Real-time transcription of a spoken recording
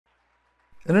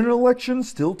In an election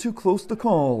still too close to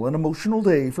call, an emotional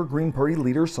day for Green Party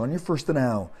leader Sonia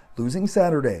Furstenau, losing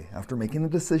Saturday after making the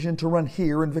decision to run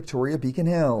here in Victoria Beacon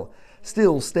Hill,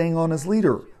 still staying on as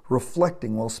leader,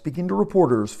 reflecting while speaking to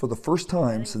reporters for the first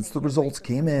time since the results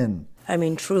came in.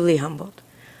 Truly humbled.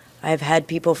 I've had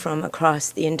people from across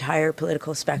the entire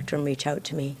political spectrum reach out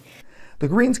to me. The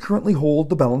Greens currently hold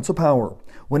the balance of power,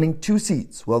 winning 2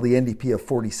 seats, while the NDP have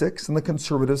 46 and the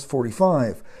Conservatives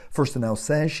 45. Furstenau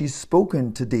says she's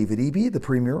spoken to David Eby, the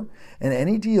Premier, and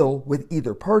any deal with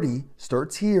either party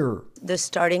starts here. The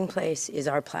starting place is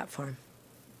our platform.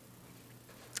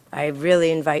 I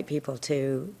really invite people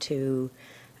to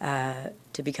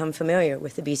become familiar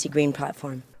with the BC Green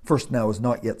platform. Furstenau has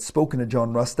not yet spoken to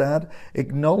John Rustad,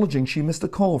 acknowledging she missed a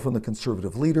call from the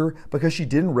Conservative leader because she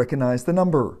didn't recognize the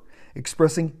number,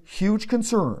 expressing huge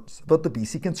concerns about the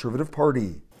BC Conservative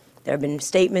Party. There have been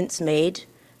statements made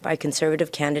by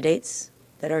Conservative candidates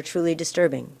that are truly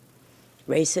disturbing,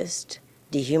 racist,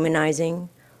 dehumanizing,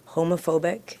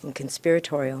 homophobic, and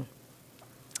conspiratorial.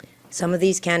 Some of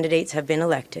these candidates have been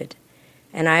elected,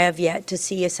 and I have yet to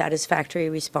see a satisfactory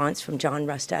response from John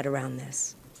Rustad around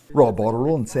this. Rob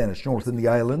Botterill in Saanich North in the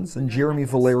Islands and Jeremy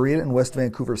Valerian in West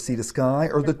Vancouver Sea to Sky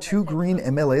are the 2 Green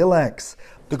MLA elects.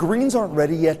 The Greens aren't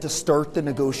ready yet to start the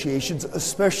negotiations,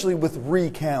 especially with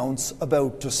recounts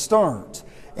about to start.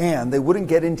 And they wouldn't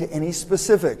get into any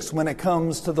specifics when it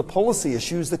comes to the policy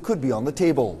issues that could be on the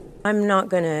table. I'm not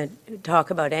going to talk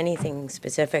about anything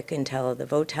specific until the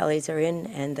vote tallies are in,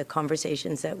 and the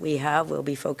conversations that we have will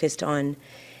be focused on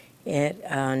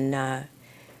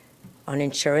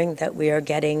ensuring that we are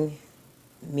getting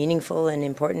meaningful and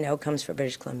important outcomes for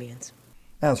British Columbians.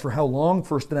 As for how long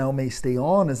Furstenau may stay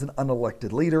on as an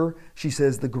unelected leader, she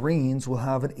says the Greens will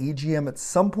have an AGM at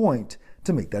some point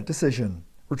to make that decision.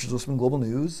 Richard Zussman, Global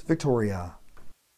News, Victoria.